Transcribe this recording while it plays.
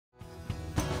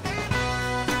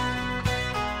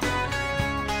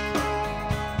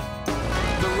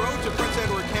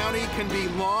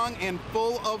and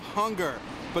full of hunger.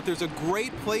 But there's a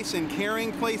great place in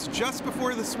Carrying Place just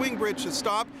before the swing bridge to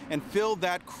stop and fill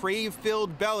that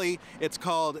crave-filled belly. It's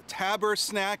called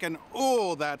Tabersnack, and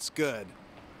oh, that's good.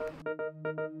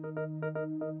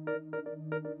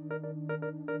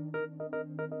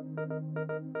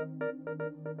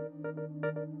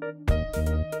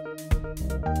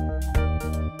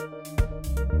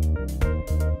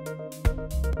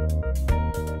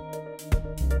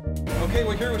 Okay,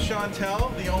 we're here with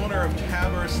Chantel, the owner of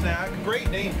Tabersnack. Great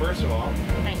name, first of all.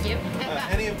 Thank you.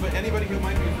 Anybody who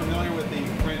might be familiar with the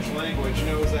French language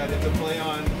knows that it's a play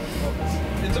on.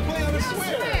 It's a play on a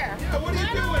swear. Yeah, what are you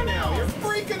doing now? You're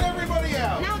freaking everybody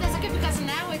out. No, that's okay because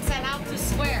now it's allowed to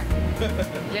swear.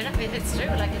 You know, it's true,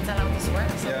 like it's allowed to swear.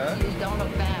 So yeah. You don't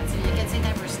look bad. So you can say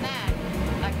Tabersnack,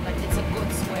 like it's a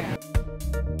good swear.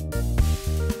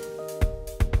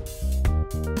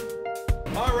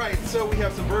 All right, so we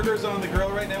have some burgers on the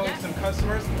grill right now with some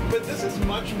customers, but this is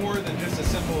much more than just a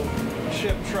simple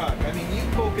chip truck. I mean, you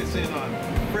focus in on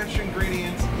fresh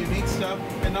ingredients, unique stuff,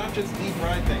 and not just deep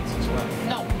fried things as well.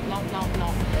 No.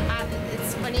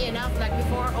 It's funny enough, like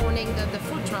before owning the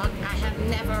food truck, I have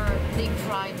never deep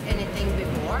fried anything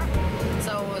before,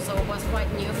 so it was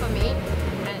quite new for me.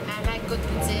 And I like good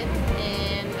poutine,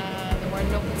 and there were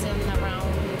no poutine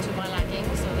around to my liking,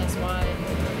 so that's why.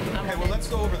 Okay, well, let's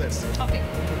go over this. Okay.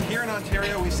 Here in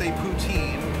Ontario, we say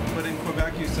poutine, but in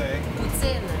Quebec, you say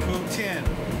Poutine. Poutine.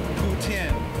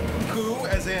 Poutine. Poo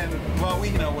as in, well,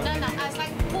 we know what. No, I was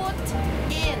like put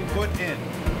in. Put in.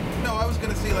 No, I was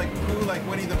going to say like poo, like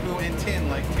Winnie the Pooh, and tin,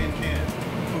 like tin can.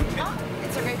 Poutine. Oh,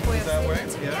 it's a great way of saying it.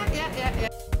 Is that way? Yeah.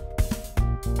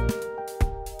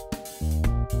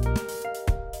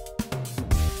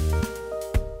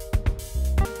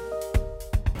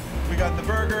 We got the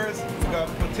burgers, we got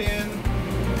poutine,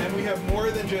 and we have more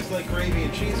than just like gravy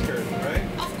and cheese curds, right?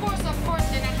 Of course,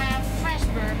 and I have fresh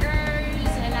burgers,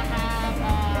 and I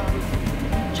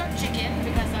have jerk chicken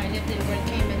because I lived in Grand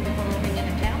Cayman before moving in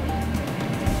the county.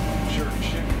 Jerk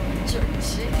chicken. Jerk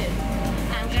chicken.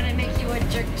 I'm gonna make you a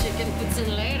jerk chicken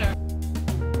poutine later.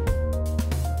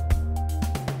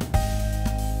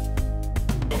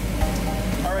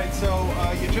 All right, so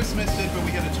you just missed it, but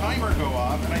we had a timer go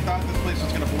off, and I thought this place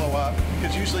was going to blow up,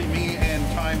 because usually me and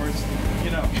timers,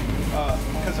 you know,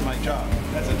 because of my job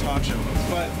as a talk show host.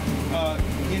 But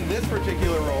in this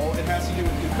particular role, it has to do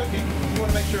with you cooking. You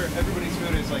want to make sure everybody's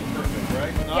food is like perfect,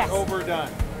 right? Not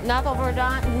overdone. Not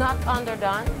overdone, not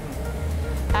underdone.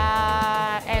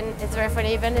 And it's very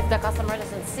funny, even if the customer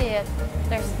doesn't see it,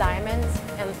 there's diamonds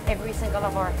in every single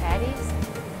of our patties.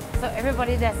 So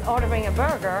everybody that's ordering a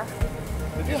burger,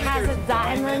 he has a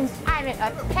diamond, I mean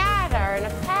a pattern.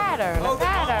 Oh,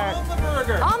 on the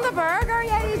burger. On the burger,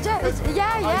 yeah, you just,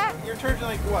 yeah. You're charging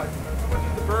like what? How much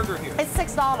is the burger here? It's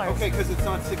 $6. Okay, because it's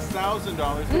not $6,000.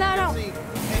 No. See,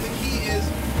 and the key is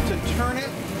to turn it,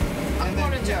 and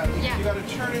then you got to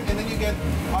turn it, and then you get.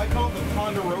 I call it the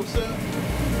Ponderosa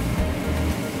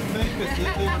thing because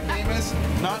they were famous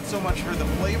not so much for the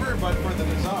flavor, but for the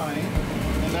design,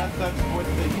 and that's what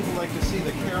the people like to see,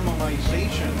 the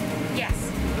caramelization. Yes.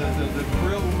 The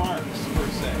grill marks, per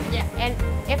se. Yeah, and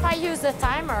if I use the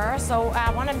timer, so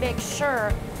I want to make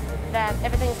sure that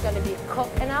everything's going to be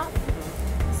cooked enough,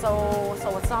 so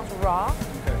it's not raw,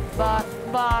 but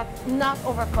not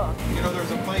overcooked. You know, there's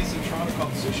a place in Toronto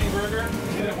called Sushi Burger.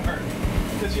 It didn't work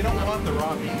because you don't want the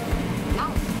raw meat.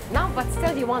 No, but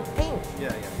still you want pink.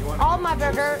 Yeah, you want. All my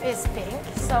burger is pink,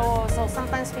 so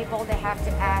sometimes people they have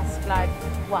to ask like,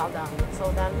 well done.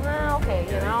 So then, okay,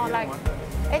 you know, like.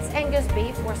 It's Angus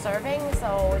beef we're serving,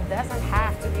 so it doesn't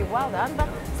have to be well done, but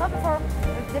some people,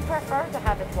 they prefer to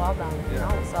have it well done, you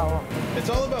know, so. It's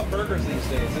all about burgers these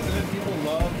days, isn't it? People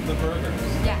love the burgers.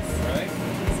 Yes. Right?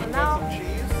 So now, some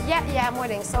cheese? Yeah, I'm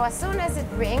waiting. So as soon as it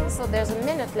rings, so there's a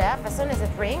minute left, as soon as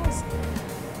it rings,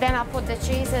 then I'll put the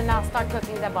cheese and I'll start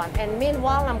cooking the bun. And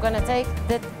meanwhile, I'm gonna take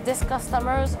this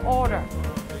customer's order.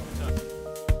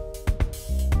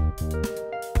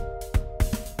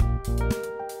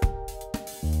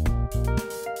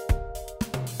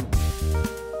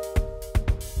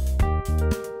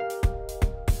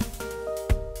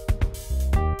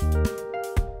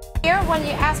 When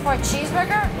you ask for a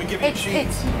cheeseburger,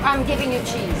 I'm giving you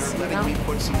cheese. You're letting me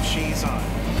put some cheese on.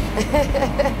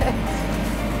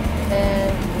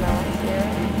 And here.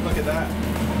 Look at that.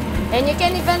 And you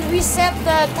can even reset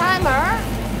the timer.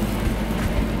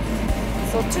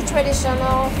 So 2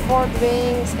 traditional, 4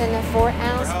 drinks, and a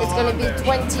 4-ounce. It's going to be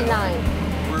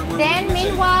 29. Then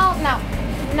meanwhile,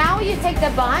 now you take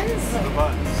the buns. The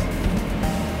buns.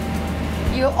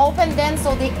 You open them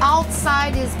so the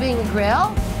outside is being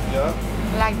grilled. Yeah.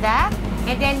 Like that.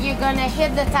 And then you're gonna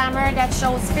hit the timer that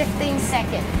shows 15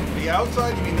 seconds. The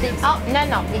outside, you mean the inside?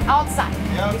 No, the outside.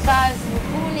 The outside. Because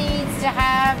who needs to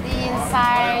have the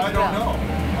inside? I don't know.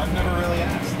 I've never really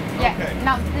asked. Yeah, Okay.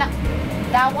 no.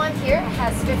 That one here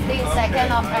has 15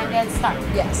 seconds off and then start.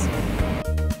 Yes.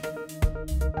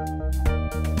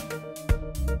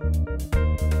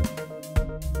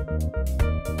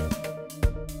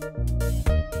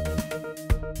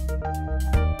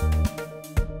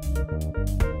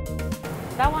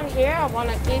 That one here, I want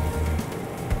to keep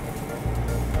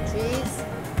cheese.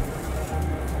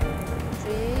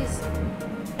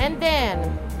 And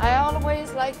then I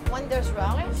always like when there's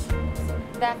relish,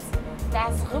 that's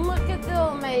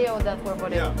rumekadil mayo that we're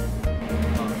putting. Yeah.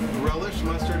 Relish,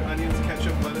 mustard, onions,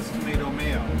 ketchup, lettuce, tomato,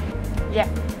 mayo. Yeah.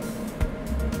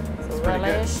 So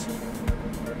relish.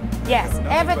 Yes,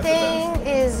 everything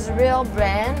is real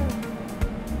brand.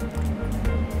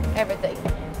 Everything.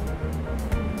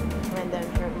 And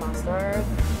then here mustard.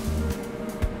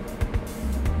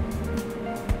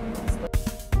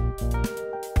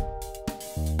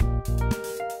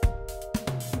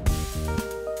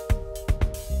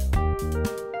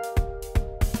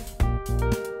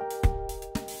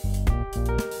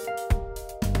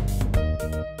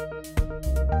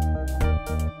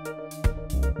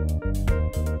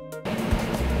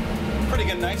 Pretty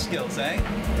good knife skills, eh?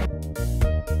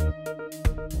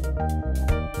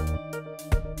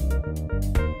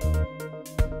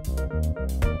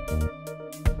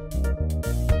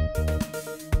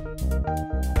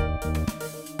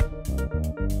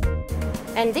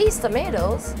 And these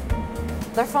tomatoes,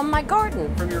 they're from my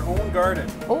garden. From your own garden.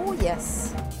 Oh,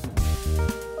 yes.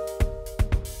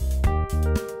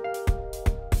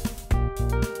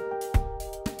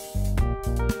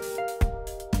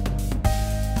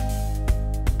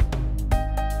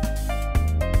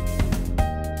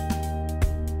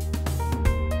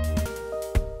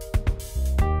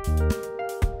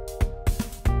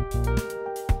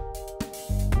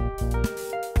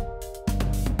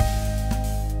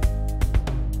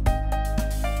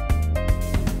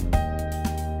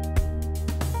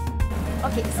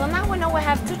 Okay, so now we know we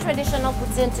have two traditional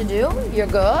poutine to do. You're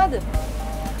good.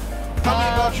 Tell me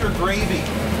about your gravy.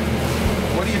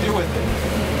 What do you do with it?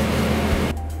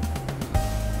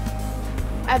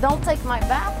 I don't take my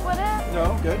bath with it.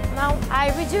 No, good. Now, I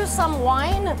reduce some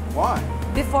wine Why?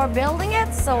 before building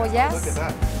it, so yes. Look at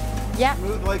that. Yeah.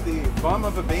 Smooth like the bum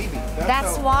of a baby.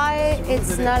 That's how why smooth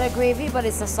it's it not is. a gravy, but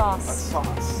it's a A sauce.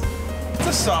 sauce. It's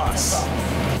a sauce.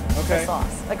 Okay. A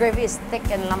sauce. A gravy is thick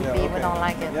and lumpy. Yeah, okay. We don't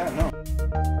like it. Yeah, no.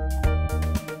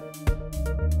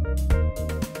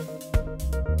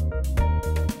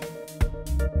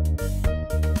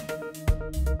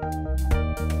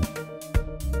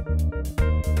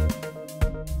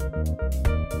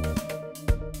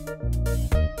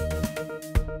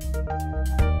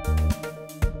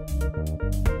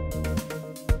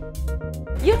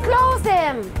 You close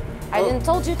them. I Oh. didn't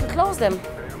told you to close them.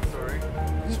 Okay, I'm sorry.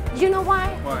 You know why?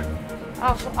 Why?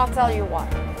 I'll tell you why.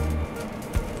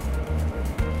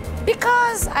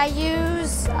 Because I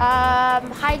use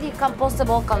highly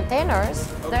compostable containers.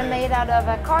 They're Okay. made out of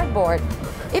a cardboard.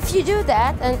 If you do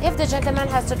that, and if the gentleman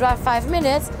has to drive 5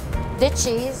 minutes, the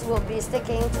cheese will be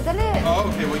sticking to the lid. Oh,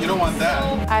 okay. Well, you don't want that.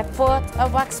 I put a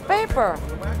wax paper.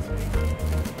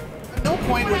 At no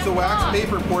point was the wax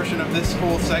paper portion of this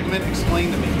whole segment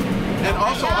explained to me. And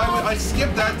also, I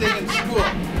skipped that day in school.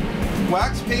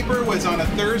 Wax paper was on a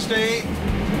Thursday,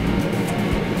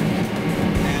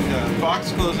 and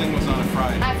box closing was on a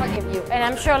Friday. I forgive you, and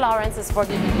I'm sure Lawrence is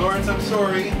forgiving you. Lawrence, I'm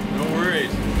sorry. No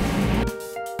worries.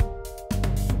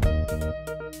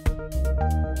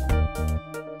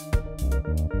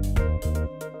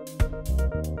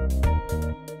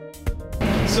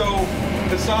 So,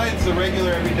 besides the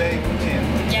regular everyday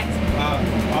poutine, Yes.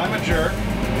 I'm a jerk,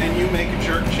 and you make a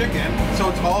jerk chicken, so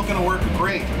it's all going to work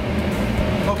great.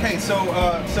 Okay, so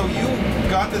you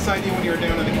got this idea when you were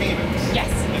down in the Caymans. Yes.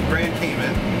 In Grand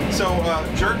Cayman. So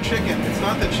jerk chicken, it's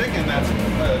not the chicken that's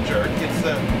jerk, it's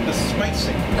the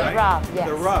spicing, The right? rub, yes.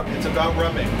 The rub. It's about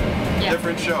rubbing. Yeah.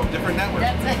 Different show, different network.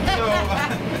 That's it.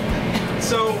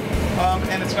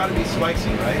 And it's got to be spicy,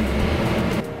 right?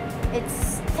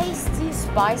 It's tasty,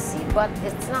 spicy, but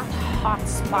it's not hot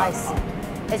spicy.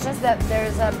 It's just that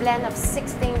there's a blend of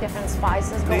 16 different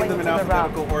spices Name going them in into the rub.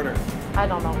 alphabetical order. I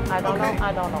don't know. I don't Okay. know.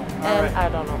 I don't know. All And right. I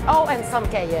don't know. Oh, and some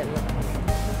cayenne.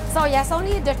 So yes,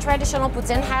 only the traditional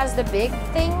poutine has the big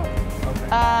thing.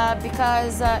 Okay.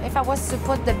 Because if I was to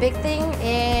put the big thing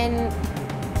in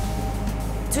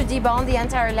to debone the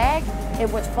entire leg,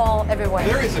 it would fall everywhere.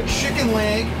 There is a chicken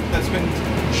leg that's been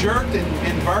jerked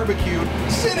and barbecued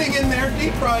sitting in there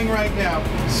deep frying right now.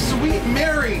 Sweet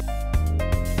Mary!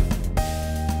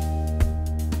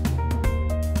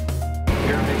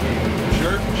 Here making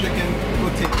jerk chicken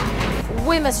poutine.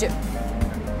 Oui, monsieur.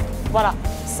 Voila.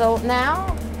 So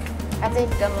now, I think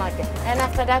you're gonna like it. And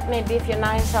after that, maybe if you're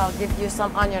nice, I'll give you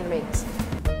some onion rings.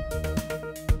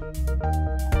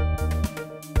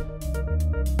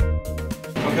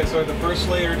 Okay, so the first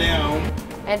layer down.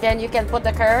 And then you can put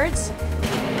the curds.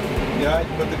 Yeah,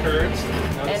 put the curds.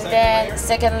 Now the And then layer.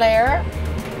 second layer.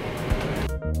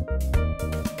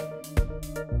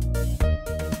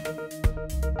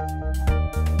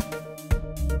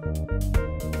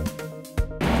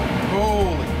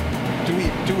 Holy,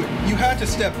 do it. You had to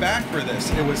step back for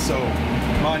this. It was so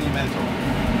monumental.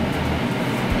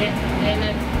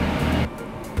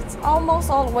 It's almost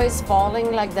always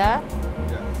falling like that.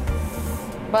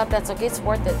 Yeah. But that's okay, it's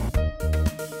worth it.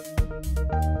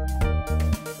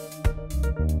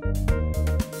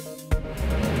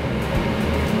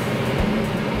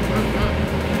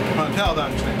 Tell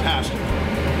that was fantastic.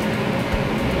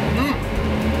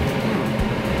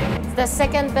 It's the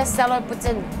second bestseller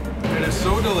poutine. It is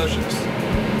so delicious.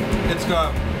 It's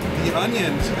got the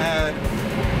onions add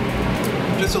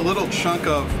just a little chunk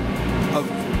of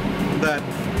that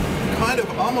kind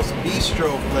of almost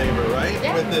bistro flavor, right?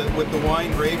 Yeah. With the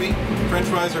wine gravy. French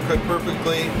fries are cooked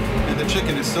perfectly, and the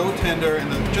chicken is so tender, and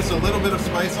just a little bit of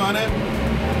spice on it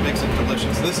makes it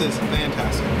delicious. This is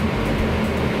fantastic.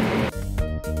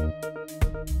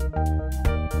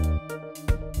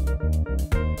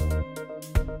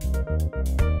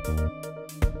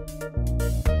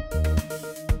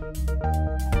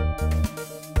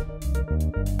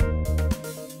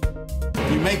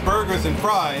 You make burgers and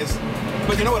fries,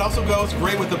 but you know what also goes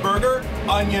great with the burger?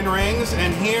 Onion rings.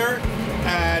 And here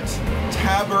at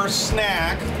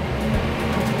Tabersnack,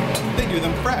 they do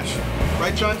them fresh.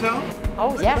 Right, Chantal? Oh,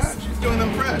 Look at yes. that. She's doing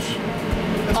them fresh.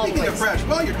 And speaking of Always. fresh,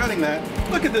 while you're cutting that,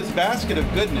 look at this basket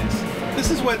of goodness.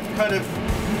 This is what kind of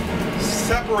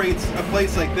separates a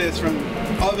place like this from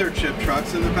other chip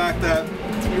trucks, and the fact that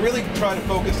you really try to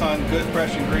focus on good,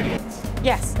 fresh ingredients.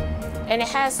 Yes. And it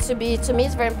has to be, to me,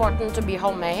 it's very important to be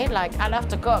homemade. Like, I love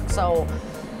to cook, so,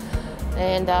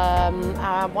 and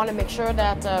I want to make sure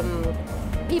that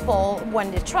people,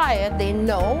 when they try it, they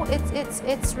know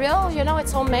it's real, you know,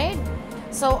 it's homemade.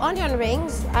 So onion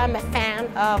rings, I'm a fan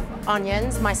of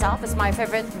onions myself. It's my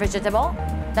favorite vegetable.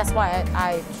 That's why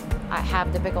I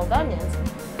have the pickled onions.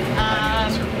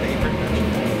 Onions are favorite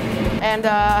vegetable.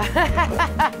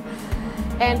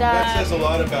 And That says a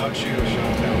lot about you,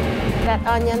 Chantal. that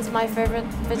onion's my favorite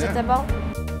vegetable.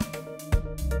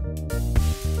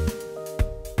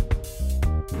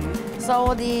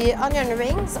 So the onion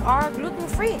rings are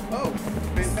gluten-free. Oh,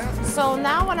 fantastic. So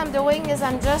now what I'm doing is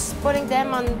I'm just putting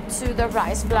them onto the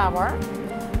rice flour.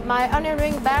 My onion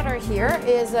ring batter here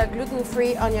is a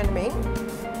gluten-free onion ring.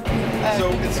 So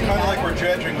it's kind of like we're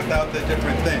dredging without the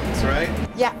different things, right?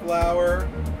 Yeah. Flour,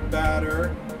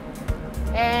 batter.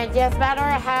 And yes, batter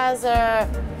has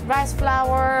rice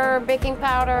flour, baking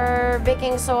powder,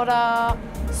 baking soda,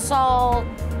 salt,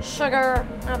 sugar,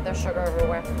 there's sugar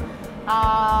everywhere,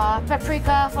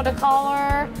 paprika for the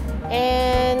color,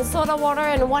 and soda water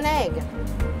and 1 egg.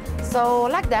 So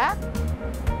like that,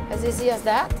 as easy as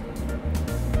that.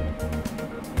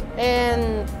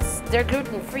 And they're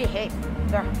gluten-free, hey,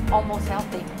 they're almost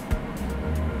healthy.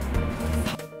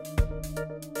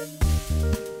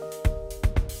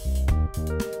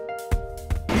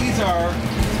 These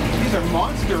are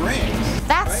monster rings.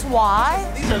 That's right?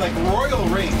 why. These are like royal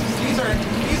rings. These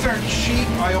aren't cheap.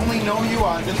 I only know you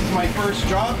on this is my first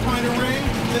job kind of ring.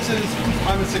 This is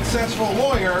I'm a successful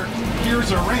lawyer.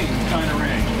 Here's a ring kind of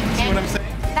ring. See what I'm saying?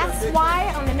 That's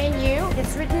why on the menu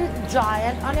it's written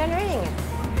giant onion ring.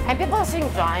 And people are saying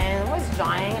giant. What's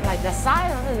giant? Like the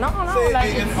size? No. Say,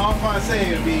 Like in en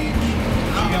français, it'd be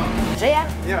giant.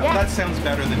 giant. Yeah, that sounds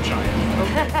better than giant.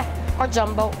 Okay. Or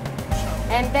jumbo.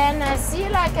 And then see,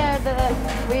 like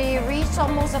we reached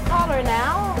almost a color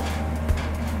now.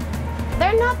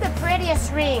 They're not the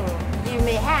prettiest ring you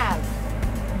may have,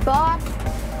 but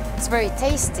it's very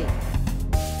tasty.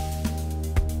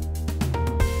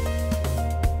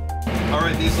 All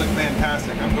right, these look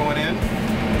fantastic. I'm going in.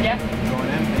 Yeah. Going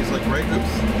in. These look great.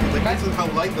 Oops. Like, this is how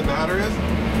light the batter is.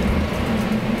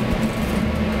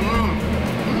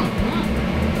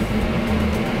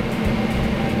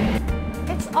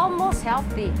 It's almost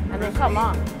healthy. I mean, come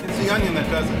on. It's the onion that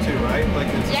does it too, right? Like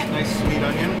it's Yeah. nice sweet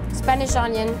onion. Spanish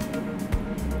onion.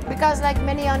 Because like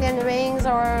many onion rings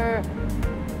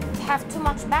have too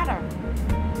much batter.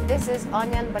 this is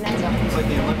onion bonanza. It's like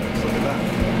the Olympics. Look at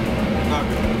that. Not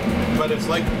really. But it's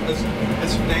like,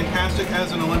 it's fantastic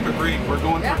as an Olympic breed. We're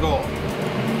going for gold.